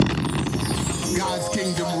God's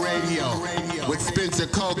Kingdom Radio with Spencer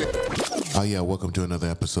Cogan. Oh yeah, welcome to another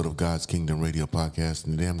episode of God's Kingdom Radio Podcast.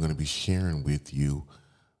 And today I'm going to be sharing with you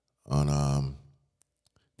on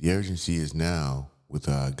the urgency is now with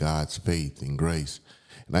God's faith and grace.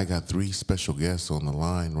 And I got three special guests on the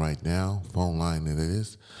line right now, phone line that it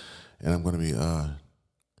is. And I'm going to be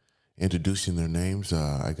introducing their names.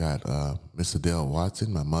 I got Miss Adele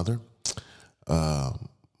Watson, my mother,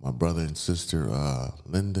 my brother and sister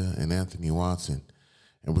Linda and Anthony Watson.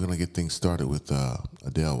 And we're going to get things started with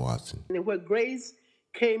Adele Watson. And where grace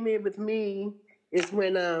came in with me is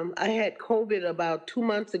when I had COVID about 2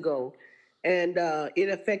 months ago, and it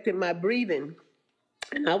affected my breathing.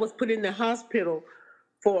 And I was put in the hospital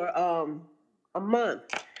for a month,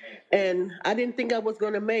 and I didn't think I was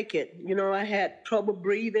going to make it. You know, I had trouble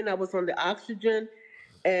breathing. I was on the oxygen,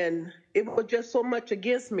 and it was just so much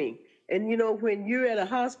against me. And, you know, when you're at a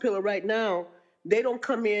hospital right now, they don't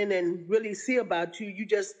come in and really see about you. You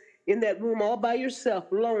just in that room all by yourself,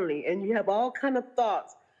 lonely, and you have all kind of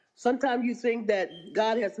thoughts. Sometimes you think that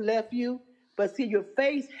God has left you, but see, your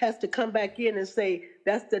faith has to come back in and say,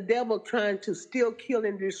 that's the devil trying to steal, kill,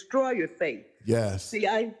 and destroy your faith. Yes. See,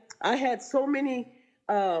 I had so many,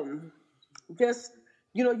 just,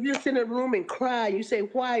 you know, you just in a room and cry. You say,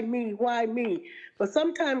 why me? Why me? But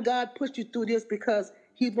sometimes God puts you through this because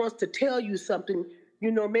he wants to tell you something.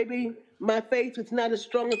 You know, maybe my faith is not as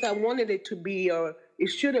strong as I wanted it to be, or it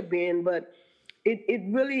should have been, but it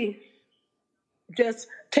really just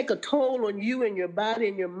take a toll on you and your body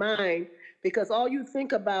and your mind, because all you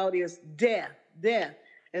think about is death.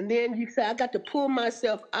 And then you say, I got to pull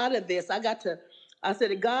myself out of this. I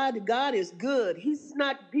said, God is good. He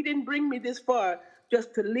didn't bring me this far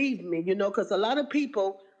just to leave me, you know, because a lot of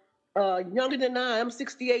people younger than I'm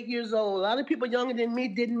 68 years old. A lot of people younger than me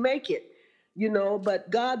didn't make it, you know, but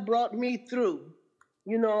God brought me through.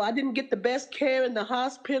 You know, I didn't get the best care in the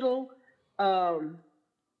hospital. The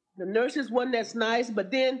nurses wasn't as nice,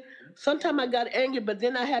 but then sometimes I got angry, but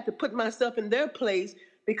then I had to put myself in their place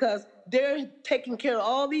because they're taking care of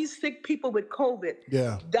all these sick people with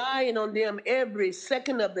COVID, dying on them every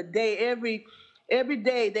second of the day. Every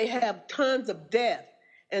day they have tons of death.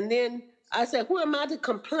 And then I said, who am I to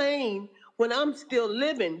complain when I'm still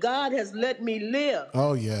living? God has let me live.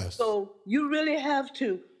 Oh, yes. So you really have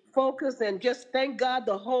to focus and just thank God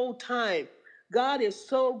the whole time. God is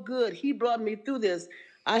so good. He brought me through this.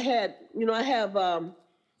 I have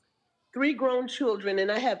 3 grown children, and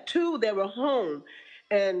I have 2 that were home.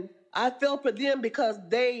 And I felt for them because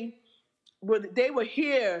they were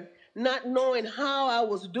here not knowing how I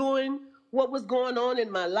was doing, what was going on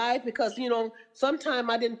in my life, because, you know, sometimes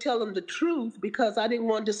I didn't tell them the truth because I didn't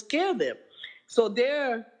want to scare them. So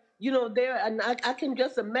and I can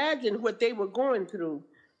just imagine what they were going through.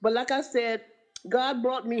 But like I said, God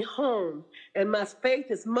brought me home, and my faith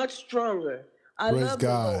is much stronger. I Praise love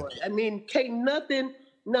God. the Lord. I mean, can't nothing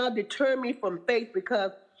now deter me from faith,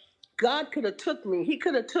 because God could have took me. He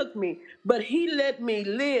could have took me, but he let me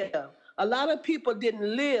live. A lot of people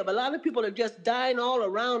didn't live. A lot of people are just dying all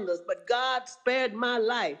around us, but God spared my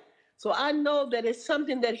life. So I know that it's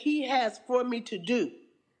something that he has for me to do.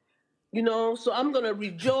 You know, so I'm going to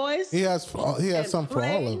rejoice. He has something for all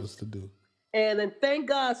pray, of us to do. and thank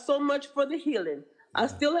God so much for the healing. I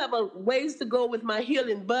still have a ways to go with my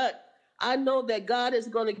healing, but I know that God is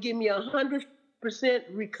going to give me 100%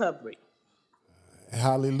 recovery.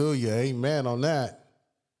 Hallelujah. Amen on that.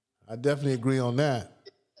 I definitely agree on that.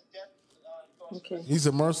 Okay. He's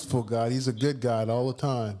a merciful God. He's a good God all the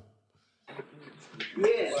time.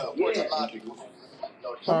 Yeah.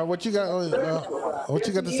 All right, what you got? What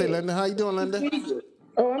you got to say, Linda? How you doing, Linda?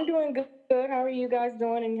 Oh, I'm doing good. How are you guys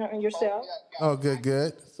doing, and yourself? Oh,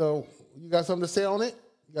 good. So you got something to say on it?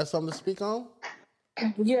 You got something to speak on?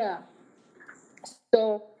 Yeah.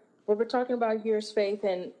 So what we're talking about here is faith,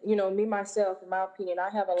 and you know, me myself, in my opinion, I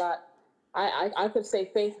have a lot. I could say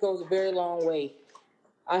faith goes a very long way.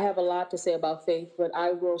 I have a lot to say about faith, but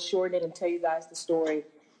I will shorten it and tell you guys the story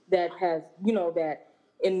that has, you know, that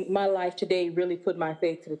in my life today really put my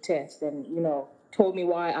faith to the test, and you know, told me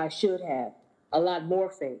why I should have a lot more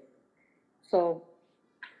faith. So,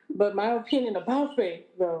 but my opinion about faith,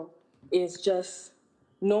 though, is just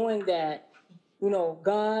knowing that, you know,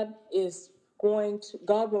 God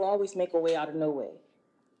will always make a way out of no way.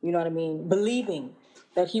 You know what I mean? Believing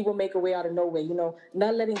that he will make a way out of no way. You know,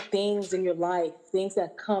 not letting things in your life, things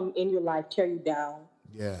that come in your life tear you down.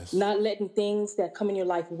 Yes. Not letting things that come in your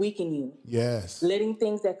life weaken you. Yes. Letting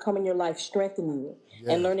things that come in your life strengthen you,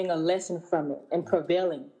 and learning a lesson from it and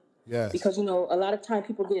prevailing. Yes. Because, you know, a lot of times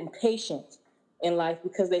people get impatient in life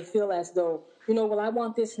because they feel as though well, I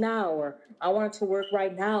want this now, or I want it to work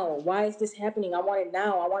right now. Why is this happening? I want it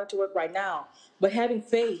now. I want it to work right now. But having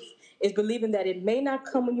faith is believing that it may not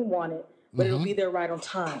come when you want it, but it'll be there right on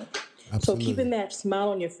time. So Absolutely. keeping that smile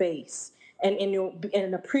on your face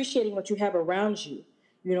and appreciating what you have around you.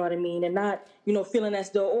 You know what I mean? And not, feeling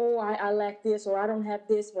as though, oh, I lack this or I don't have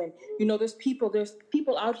this, when, there's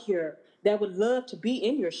people out here that would love to be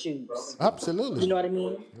in your shoes. Absolutely. You know what I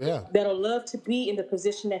mean? Yeah. That'll love to be in the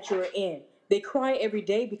position that you're in. They cry every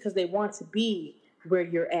day because they want to be where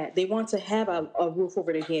you're at. They want to have a roof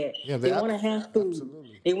over their head. Yeah, they want to have food.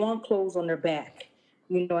 absolutely. They want clothes on their back.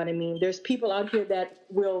 You know what I mean? There's people out here that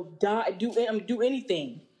will do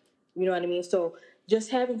anything. You know what I mean? So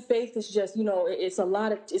just having faith is just, it's a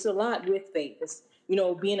lot with faith. It's,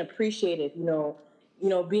 being appreciated,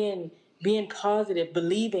 being positive,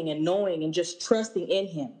 believing and knowing and just trusting in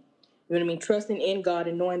him. You know what I mean? Trusting in God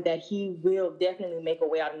and knowing that he will definitely make a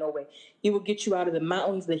way out of no way. He will get you out of the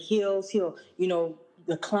mountains, the hills. He'll,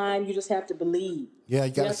 the climb. You just have to believe. Yeah,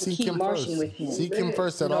 you got to seek seek him marching first. with him. Seek him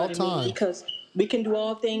first at all times. Because we can do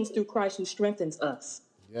all things through Christ who strengthens us.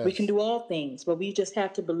 Yes. We can do all things, but we just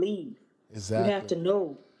have to believe. Exactly. You have to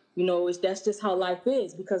know. That's just how life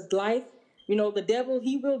is. Because life, the devil,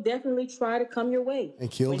 he will definitely try to come your way.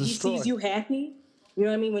 And kill, when destroy. he sees you happy, you know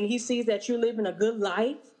what I mean? When he sees that you're living a good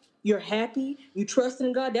life, you're happy, you trust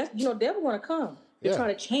in God, that's, devil want to come. They're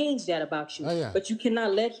trying to change that about you. Oh, yeah. But you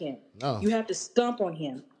cannot let him. No. You have to stump on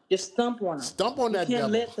him. Just stump on him. Stump on that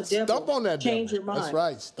devil. You can't let the devil Stump on that change devil. your mind. That's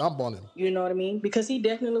right. Stump on him. You know what I mean? Because he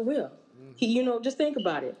definitely will. He, just think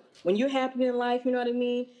about it. When you're happy in life, you know what I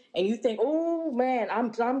mean? And you think, oh man,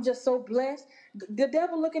 I'm just so blessed. The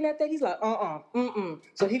devil looking at that, he's like,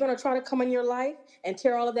 So he's gonna try to come in your life and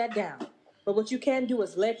tear all of that down. But what you can do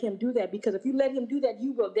is let him do that, because if you let him do that,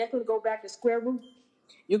 you will definitely go back to square root.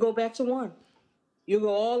 You go back to one. You'll go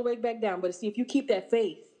all the way back down. But see, if you keep that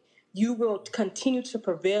faith, you will continue to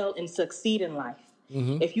prevail and succeed in life.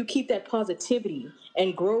 If you keep that positivity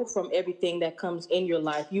and grow from everything that comes in your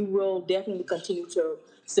life, you will definitely continue to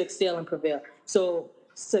succeed and prevail. So,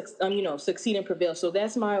 succeed and prevail. So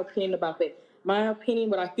that's my opinion about faith. My opinion,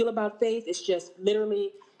 what I feel about faith is just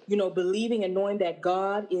literally, believing and knowing that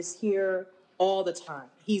God is here all the time.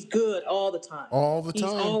 He's good all the time. All the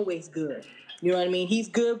time. He's always good. You know what I mean? He's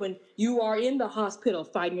good when you are in the hospital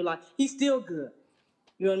fighting your life. He's still good.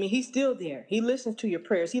 You know what I mean? He's still there. He listens to your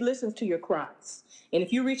prayers. He listens to your cries. And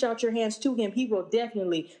if you reach out your hands to him, he will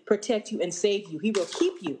definitely protect you and save you. He will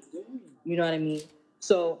keep you. You know what I mean?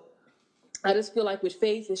 So I just feel like with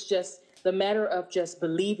faith, it's just the matter of just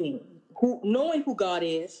believing, knowing who God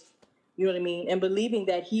is, you know what I mean, and believing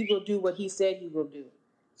that he will do what he said he will do.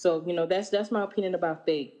 So, that's my opinion about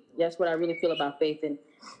faith. That's what I really feel about faith. And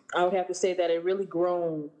I would have to say that it really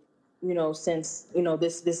grown, since,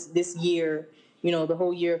 this year, the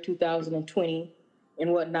whole year of 2020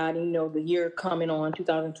 and whatnot, and, the year coming on,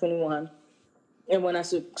 2021. And when I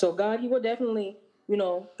said, so God, he will definitely,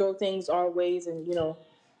 throw things our ways and,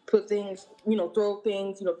 put things, throw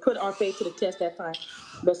things, put our faith to the test that time.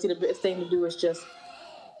 But see, the best thing to do is just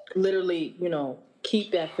literally,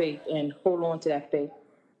 keep that faith and hold on to that faith.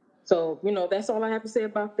 So, that's all I have to say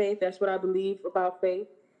about faith. That's what I believe about faith.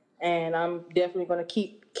 And I'm definitely going to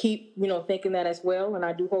keep, thinking that as well. And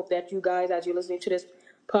I do hope that you guys, as you're listening to this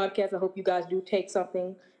podcast, I hope you guys do take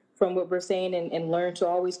something from what we're saying and learn to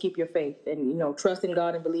always keep your faith and, trust in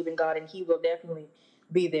God and believe in God. And he will definitely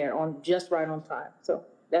be there just right on time. So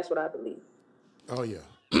that's what I believe. Oh, yeah.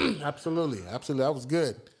 Absolutely. Absolutely. That was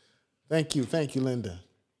good. Thank you. Thank you, Linda.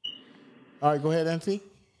 All right, go ahead, Anthony.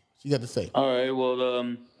 What you got to say? All right.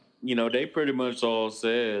 Well, they pretty much all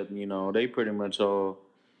said,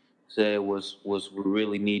 said was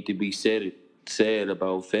really need to be said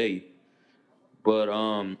about faith. But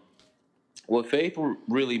what faith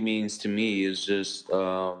really means to me is just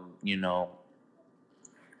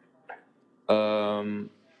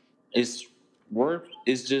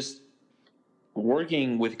it's just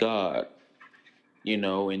working with God,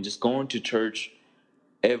 and just going to church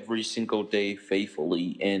every single day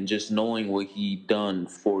faithfully and just knowing what he done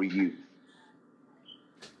for you.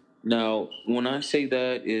 Now, when I say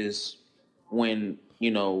that is when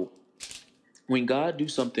God do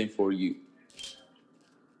something for you,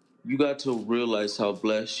 you got to realize how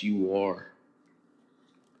blessed you are.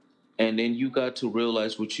 And then you got to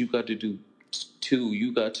realize what you got to do too.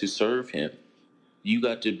 You got to serve him. You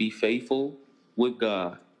got to be faithful with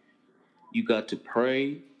God. You got to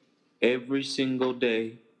pray every single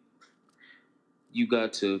day. You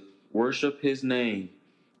got to worship his name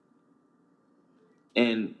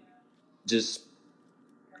and just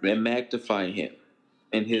magnify him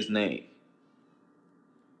in his name.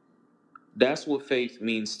 That's what faith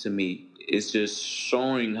means to me. It's just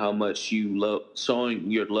showing how much you love, showing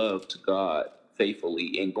your love to God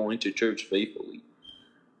faithfully and going to church faithfully.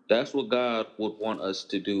 That's what God would want us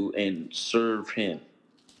to do and serve Him.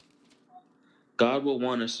 God will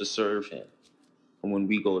want us to serve Him when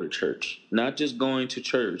we go to church. Not just going to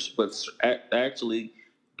church, but actually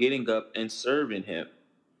getting up and serving Him.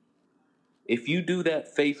 If you do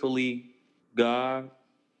that faithfully, God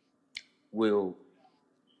will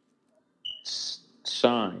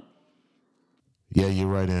shine. Yeah, you're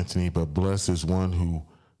right, Anthony. But blessed is one who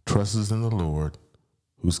trusts in the Lord,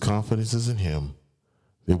 whose confidence is in Him.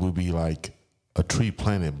 They will be like a tree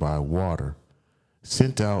planted by water,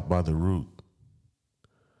 sent out by the root,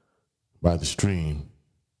 by the stream.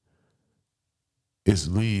 Its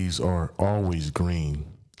leaves are always green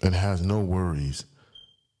and has no worries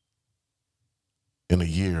in a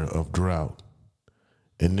year of drought.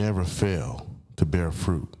 It never failed to bear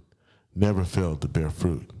fruit. Never failed to bear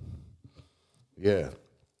fruit. Yeah.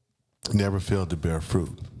 Never failed to bear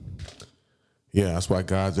fruit. Yeah, that's why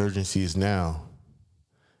God's urgency is now.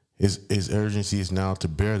 His urgency is now to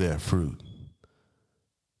bear that fruit.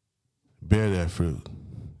 Bear that fruit.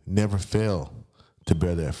 Never fail to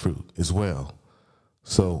bear that fruit as well.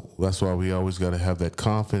 So that's why we always got to have that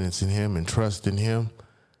confidence in Him and trust in Him.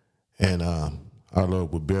 And our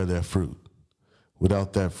Lord will bear that fruit.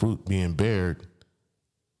 Without that fruit being bared,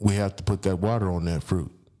 we have to put that water on that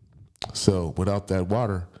fruit. So without that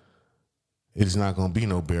water, it is not going to be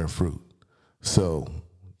no bare fruit. So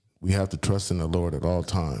we have to trust in the Lord at all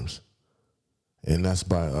times. And that's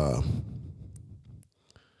by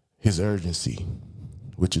His urgency,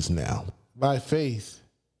 which is now. By faith,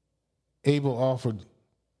 Abel offered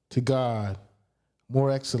to God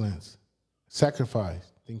more excellent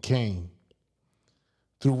sacrifice than Cain,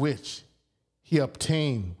 through which he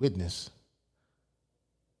obtained witness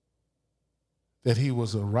that he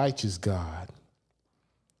was a righteous God.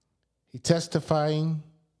 He testifying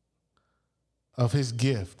of his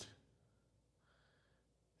gift,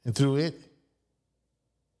 and through it,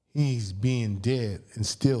 he's being dead and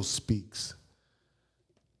still speaks.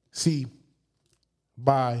 See,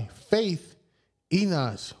 by faith,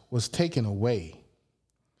 Enoch was taken away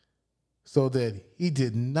so that he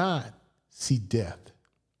did not see death.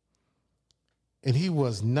 And he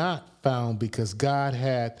was not found because God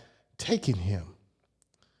had taken him.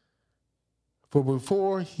 For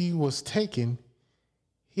before he was taken,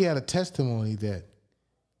 he had a testimony that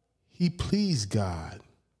he pleased God.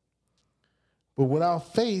 But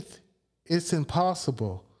without faith, it's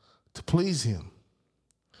impossible to please Him.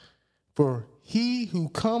 For he who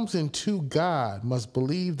comes into God must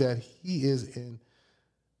believe that He is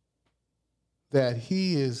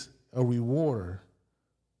a rewarder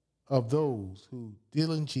of those who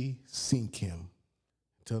diligently seek Him.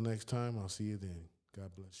 Until next time, I'll see you then. God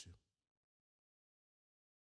bless you.